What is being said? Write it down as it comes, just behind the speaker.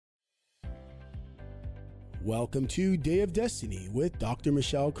Welcome to Day of Destiny with Dr.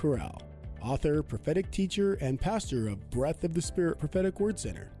 Michelle Corral, author, prophetic teacher, and pastor of Breath of the Spirit Prophetic Word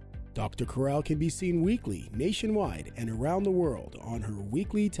Center. Dr. Corral can be seen weekly, nationwide, and around the world on her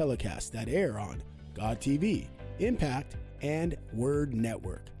weekly telecasts that air on God TV, Impact, and Word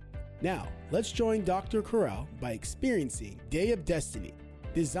Network. Now, let's join Dr. Corral by experiencing Day of Destiny,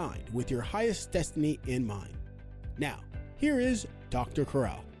 designed with your highest destiny in mind. Now, here is Dr.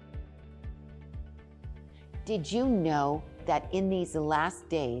 Corral. Did you know that in these last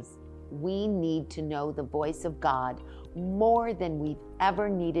days, we need to know the voice of God more than we've ever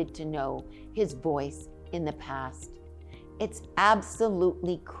needed to know His voice in the past? It's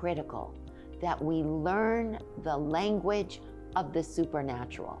absolutely critical that we learn the language of the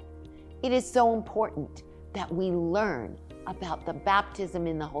supernatural. It is so important that we learn about the baptism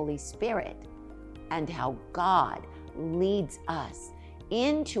in the Holy Spirit and how God leads us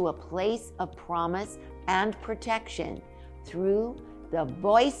into a place of promise and protection through the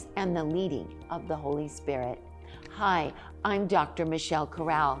voice and the leading of the Holy Spirit. Hi, I'm Dr. Michelle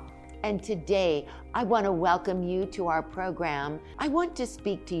Corral, and today I want to welcome you to our program. I want to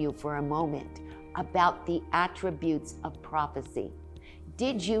speak to you for a moment about the attributes of prophecy.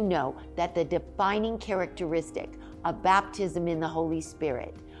 Did you know that the defining characteristic of baptism in the Holy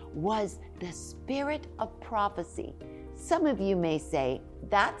Spirit was the spirit of prophecy? Some of you may say,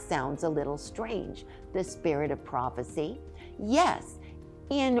 that sounds a little strange, the spirit of prophecy. Yes,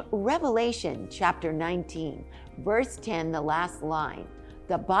 in Revelation chapter 19, verse 10, the last line,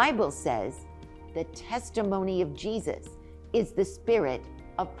 the Bible says, the testimony of Jesus is the spirit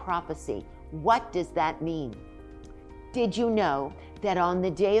of prophecy. What does that mean? Did you know that on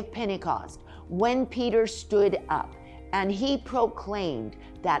the day of Pentecost, when Peter stood up and he proclaimed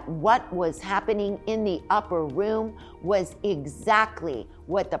that what was happening in the upper room was exactly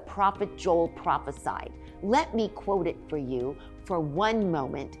what the prophet Joel prophesied? Let me quote it for you for one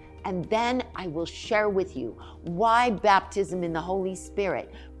moment, and then I will share with you why baptism in the Holy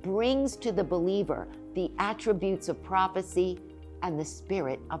Spirit brings to the believer the attributes of prophecy and the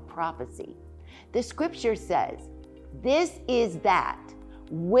spirit of prophecy. The scripture says, "This is that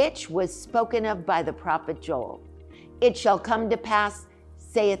which was spoken of by the prophet Joel. It shall come to pass,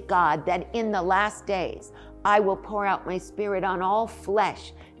 saith God, that in the last days I will pour out my spirit on all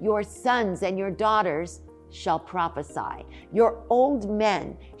flesh. Your sons and your daughters shall prophesy. Your old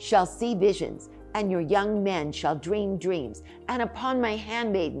men shall see visions, and your young men shall dream dreams. And upon my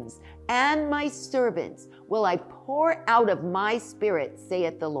handmaidens and my servants will I pour out of my spirit,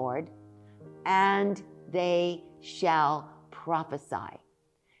 saith the Lord, and they shall prophesy."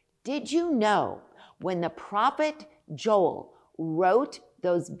 Did you know when the prophet Joel wrote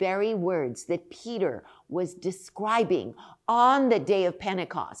those very words that Peter was describing on the day of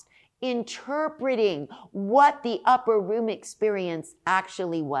Pentecost, interpreting what the upper room experience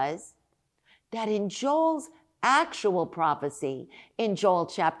actually was? That in Joel's actual prophecy, in Joel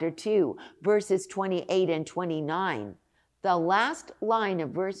chapter 2, verses 28 and 29, the last line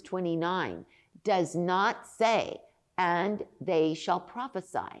of verse 29 does not say, "and they shall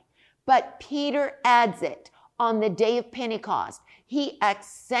prophesy." But Peter adds it on the day of Pentecost. He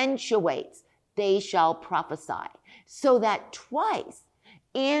accentuates, "they shall prophesy." So that twice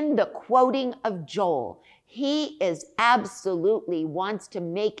in the quoting of Joel, he is absolutely wants to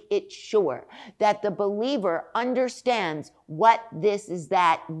make it sure that the believer understands what this is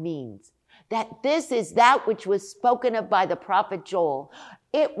that means. That this is that which was spoken of by the prophet Joel.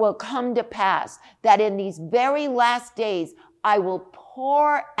 It will come to pass that in these very last days, I will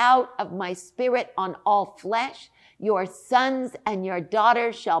pour out of my spirit on all flesh. Your sons and your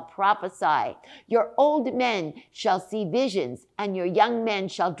daughters shall prophesy. Your old men shall see visions, and your young men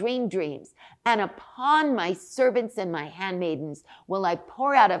shall dream dreams. And upon my servants and my handmaidens will I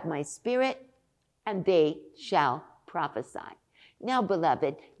pour out of my spirit, and they shall prophesy. Now,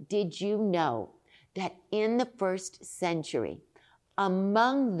 beloved, did you know that in the first century,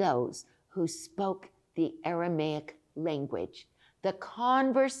 among those who spoke the Aramaic language, the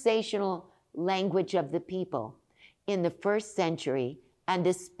conversational language of the people in the first century, and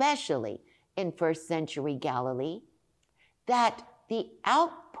especially in first century Galilee, that the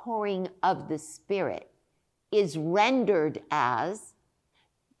outpouring of the Spirit is rendered as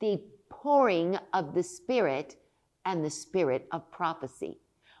the pouring of the Spirit and the spirit of prophecy.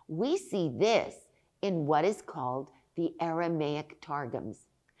 We see this in what is called the Aramaic Targums,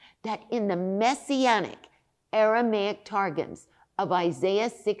 that in the Messianic Aramaic Targums of Isaiah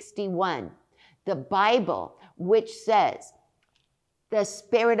 61, the Bible, which says, "The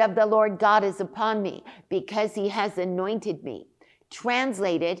Spirit of the Lord God is upon me because He has anointed me,"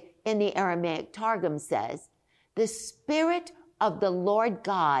 translated in the Aramaic Targum says, The Spirit of the Lord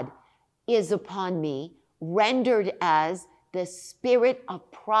God is upon me, rendered as the spirit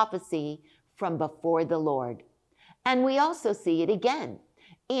of prophecy from before the Lord. And we also see it again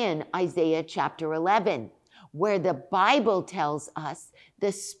in Isaiah chapter 11, where the Bible tells us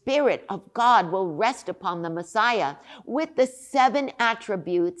the Spirit of God will rest upon the Messiah with the 7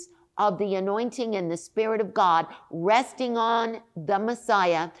 attributes of the anointing and the Spirit of God resting on the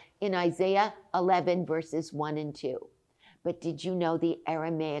Messiah in Isaiah 11 verses 1 and 2. But did you know the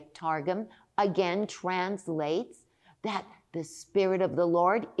Aramaic Targum again translates that the Spirit of the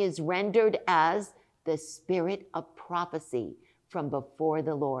Lord is rendered as the spirit of prophecy from before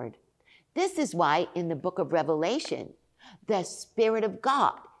the Lord. This is why in the book of Revelation, the Spirit of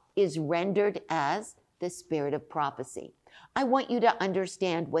God is rendered as the spirit of prophecy. I want you to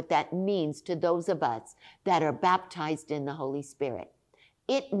understand what that means to those of us that are baptized in the Holy Spirit.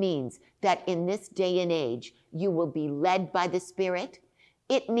 It means that in this day and age, you will be led by the Spirit.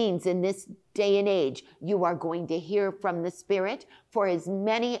 It means in this day and age, you are going to hear from the Spirit. For as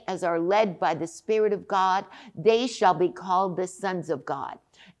many as are led by the Spirit of God, they shall be called the sons of God.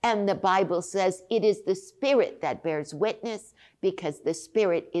 And the Bible says it is the Spirit that bears witness, because the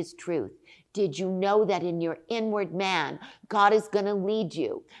Spirit is truth. Did you know that in your inward man, God is going to lead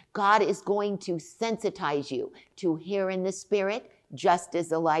you? God is going to sensitize you to hear in the Spirit, just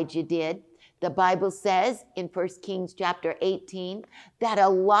as Elijah did. The Bible says in 1 Kings chapter 18 that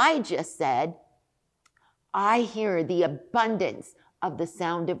Elijah said, I hear the abundance of the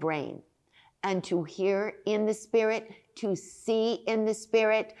sound of rain. And to hear in the Spirit, to see in the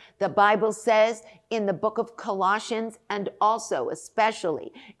Spirit, the Bible says in the book of Colossians and also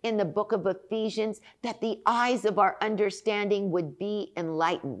especially in the book of Ephesians that the eyes of our understanding would be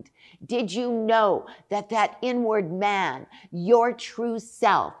enlightened. Did you know that that inward man, your true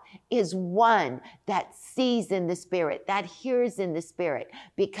self, is one that sees in the Spirit, that hears in the Spirit?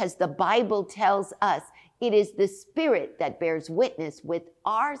 Because the Bible tells us it is the Spirit that bears witness with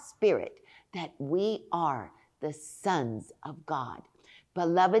our spirit that we are the sons of God.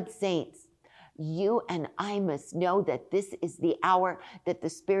 Beloved saints, you and I must know that this is the hour that the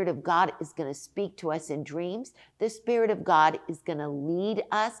Spirit of God is going to speak to us in dreams. The Spirit of God is going to lead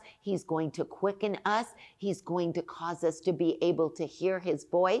us. He's going to quicken us. He's going to cause us to be able to hear His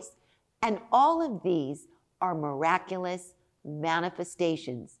voice. And all of these are miraculous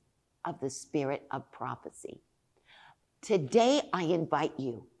manifestations of the spirit of prophecy. Today, I invite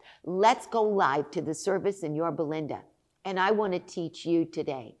you. Let's go live to the service in Yorba Linda. And I want to teach you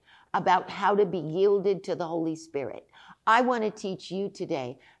today about how to be yielded to the Holy Spirit. I want to teach you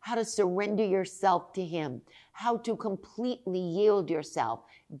today how to surrender yourself to Him, how to completely yield yourself,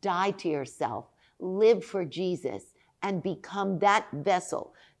 die to yourself, live for Jesus, and become that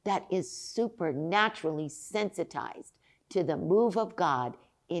vessel that is supernaturally sensitized to the move of God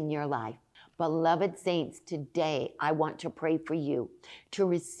in your life. Beloved saints, today I want to pray for you to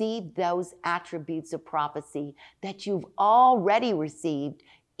receive those attributes of prophecy that you've already received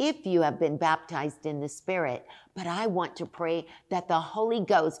if you have been baptized in the Spirit. But I want to pray that the Holy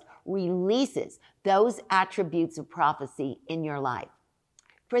Ghost releases those attributes of prophecy in your life.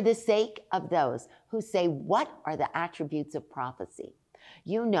 For the sake of those who say, what are the attributes of prophecy?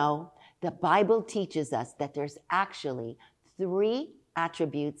 You know, the Bible teaches us that there's actually 3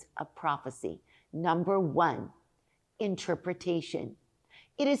 attributes of prophecy. Number 1, interpretation.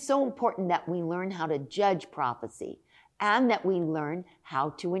 It is so important that we learn how to judge prophecy and that we learn how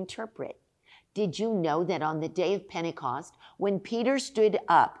to interpret. Did you know that on the day of Pentecost, when Peter stood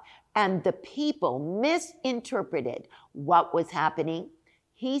up and the people misinterpreted what was happening,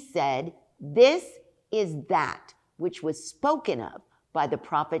 he said, "This is that which was spoken of by the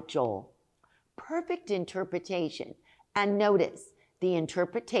prophet Joel." Perfect interpretation. And notice, the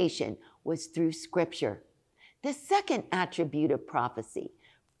interpretation was through Scripture. The second attribute of prophecy.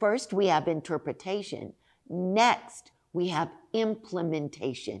 First, we have interpretation. Next, we have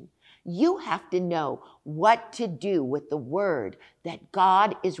implementation. You have to know what to do with the word that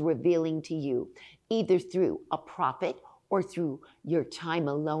God is revealing to you, either through a prophet or through your time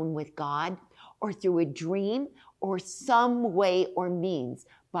alone with God, or through a dream, or some way or means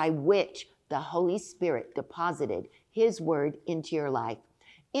by which the Holy Spirit deposited His word into your life.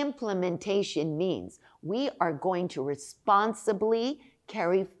 Implementation means we are going to responsibly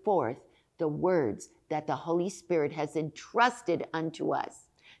carry forth the words that the Holy Spirit has entrusted unto us.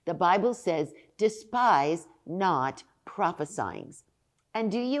 The Bible says, despise not prophesying.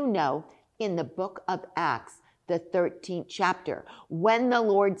 And do you know, in the book of Acts, the 13th chapter, when the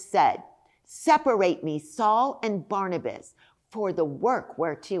Lord said, separate me, Saul and Barnabas, for the work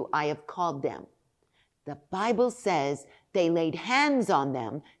whereto I have called them. The Bible says they laid hands on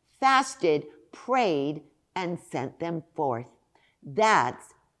them, fasted, prayed, and sent them forth.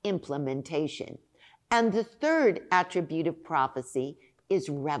 That's implementation. And the third attribute of prophecy is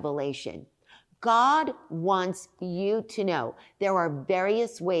revelation. God wants you to know there are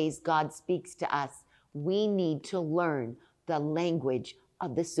various ways God speaks to us. We need to learn the language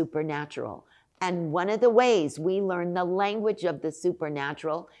of the supernatural. And one of the ways we learn the language of the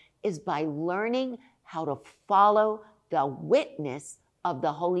supernatural is by learning how to follow the witness of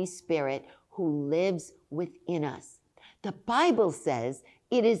the Holy Spirit who lives within us. The Bible says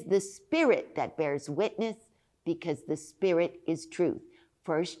it is the Spirit that bears witness because the Spirit is truth.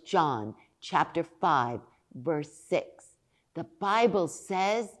 1 John chapter 5, verse 6. The Bible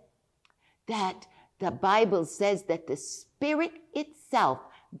says that the Spirit itself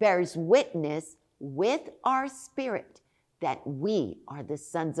bears witness with our spirit that we are the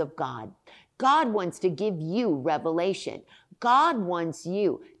sons of God. God wants to give you revelation. God wants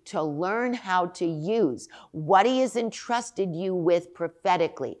you to learn how to use what He has entrusted you with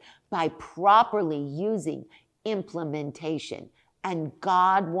prophetically by properly using implementation. And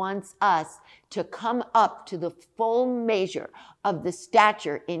God wants us to come up to the full measure of the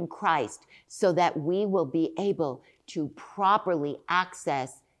stature in Christ so that we will be able to properly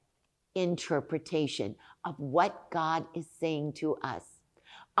access interpretation of what God is saying to us.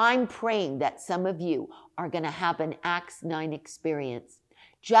 I'm praying that some of you are going to have an Acts 9 experience.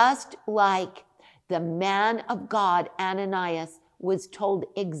 Just like the man of God, Ananias, was told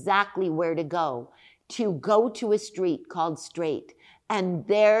exactly where to go to a street called Straight. And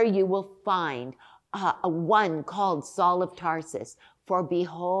there you will find one called Saul of Tarsus. For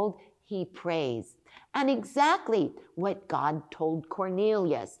behold, he prays. And exactly what God told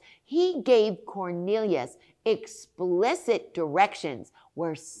Cornelius. He gave Cornelius explicit directions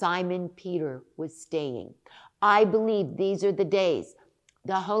where Simon Peter was staying. I believe these are the days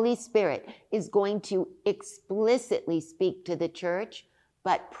the Holy Spirit is going to explicitly speak to the church,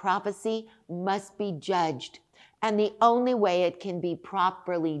 but prophecy must be judged. And the only way it can be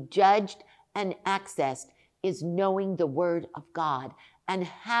properly judged and accessed is knowing the Word of God and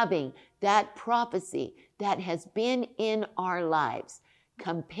having that prophecy that has been in our lives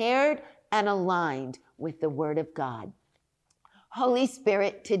compared and aligned with the Word of God. Holy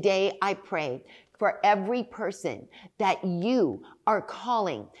Spirit, today I pray for every person that you are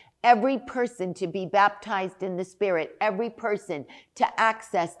calling, every person to be baptized in the Spirit, every person to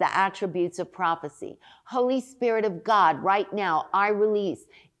access the attributes of prophecy. Holy Spirit of God, right now, I release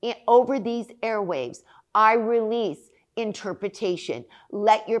over these airwaves, I release interpretation.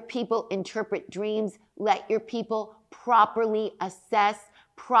 Let your people interpret dreams. Let your people properly assess,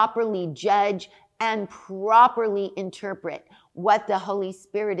 properly judge, and properly interpret what the Holy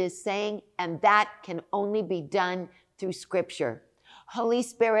Spirit is saying, and that can only be done through Scripture. Holy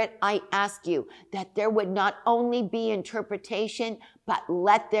Spirit, I ask you that there would not only be interpretation, but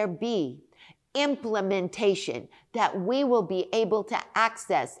let there be implementation, that we will be able to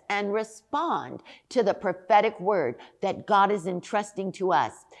access and respond to the prophetic word that God is entrusting to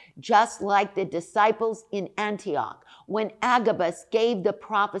us. Just like the disciples in Antioch, when Agabus gave the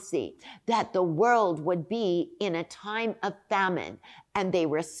prophecy that the world would be in a time of famine, and they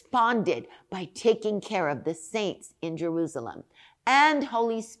responded by taking care of the saints in Jerusalem. And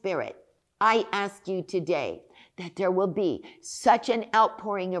Holy Spirit, I ask you today that there will be such an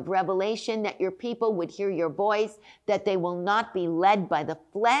outpouring of revelation that your people would hear your voice, that they will not be led by the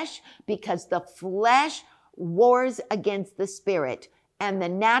flesh, because the flesh wars against the Spirit. And the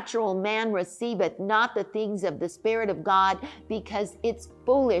natural man receiveth not the things of the Spirit of God, because it's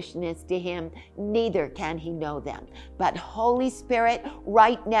foolishness to him, neither can he know them. But Holy Spirit,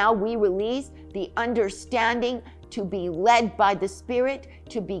 right now we release the understanding to be led by the Spirit,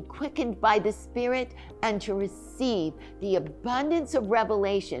 to be quickened by the Spirit, and to receive the abundance of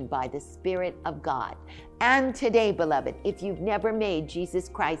revelation by the Spirit of God. And today, beloved, if you've never made Jesus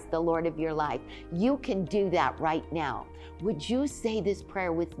Christ the Lord of your life, you can do that right now. Would you say this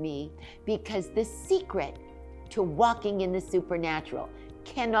prayer with me? Because the secret to walking in the supernatural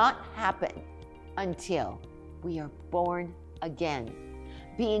cannot happen until we are born again.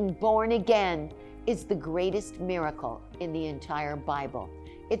 Being born again is the greatest miracle in the entire Bible.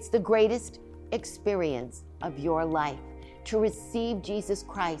 It's the greatest experience of your life. To receive Jesus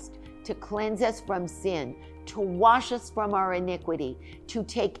Christ, to cleanse us from sin, to wash us from our iniquity, to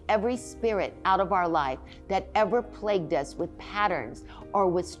take every spirit out of our life that ever plagued us with patterns or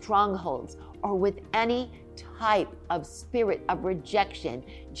with strongholds or with any type of spirit of rejection.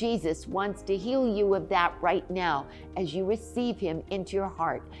 Jesus wants to heal you of that right now as you receive him into your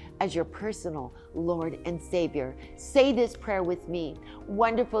heart as your personal Lord and Savior. Say this prayer with me.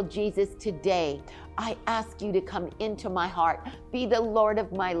 Wonderful Jesus, today I ask you to come into my heart. Be the Lord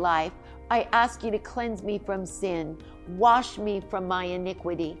of my life. I ask you to cleanse me from sin. Wash me from my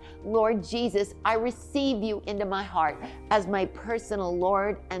iniquity. Lord Jesus, I receive you into my heart as my personal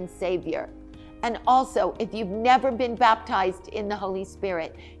Lord and Savior. And also, if you've never been baptized in the Holy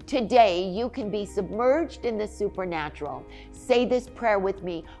Spirit, today you can be submerged in the supernatural. Say this prayer with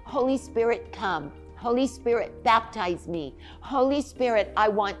me. Holy Spirit, come. Holy Spirit, baptize me. Holy Spirit, I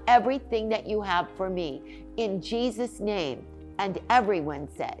want everything that you have for me. In Jesus' name. And everyone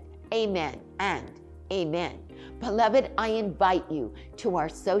said, amen and amen. Beloved, I invite you to our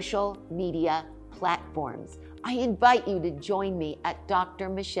social media platforms. I invite you to join me at Dr.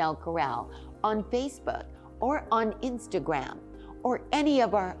 Michelle Corral on Facebook or on Instagram or any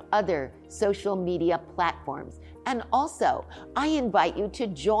of our other social media platforms. And also, I invite you to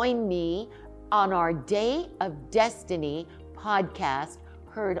join me on our Day of Destiny podcast,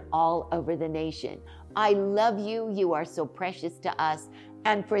 heard all over the nation. I love you. You are so precious to us.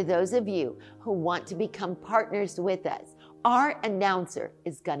 And for those of you who want to become partners with us, our announcer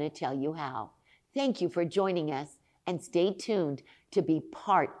is going to tell you how. Thank you for joining us, and stay tuned to be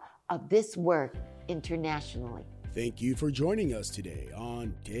part of this work internationally. Thank you for joining us today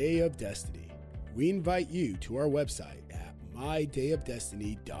on Day of Destiny. We invite you to our website at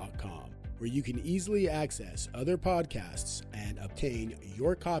mydayofdestiny.com, where you can easily access other podcasts and obtain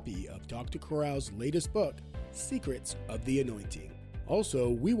your copy of Dr. Corral's latest book, Secrets of the Anointing. Also,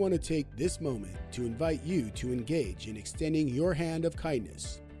 we want to take this moment to invite you to engage in extending your hand of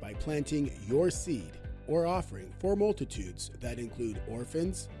kindness by planting your seed or offering for multitudes that include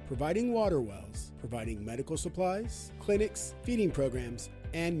orphans, providing water wells, providing medical supplies, clinics, feeding programs,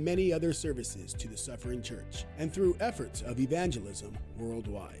 and many other services to the suffering church, and through efforts of evangelism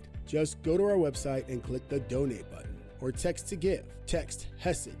worldwide. Just go to our website and click the donate button or text to give. Text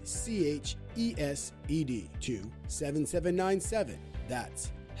HESED, CHESED to 7797.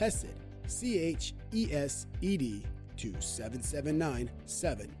 That's HESED, CHESED to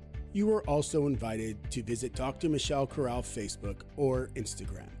 7797. You are also invited to visit Dr. Michelle Corral Facebook or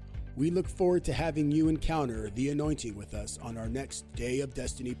Instagram. We look forward to having you encounter the anointing with us on our next Day of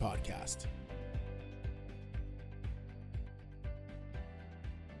Destiny podcast.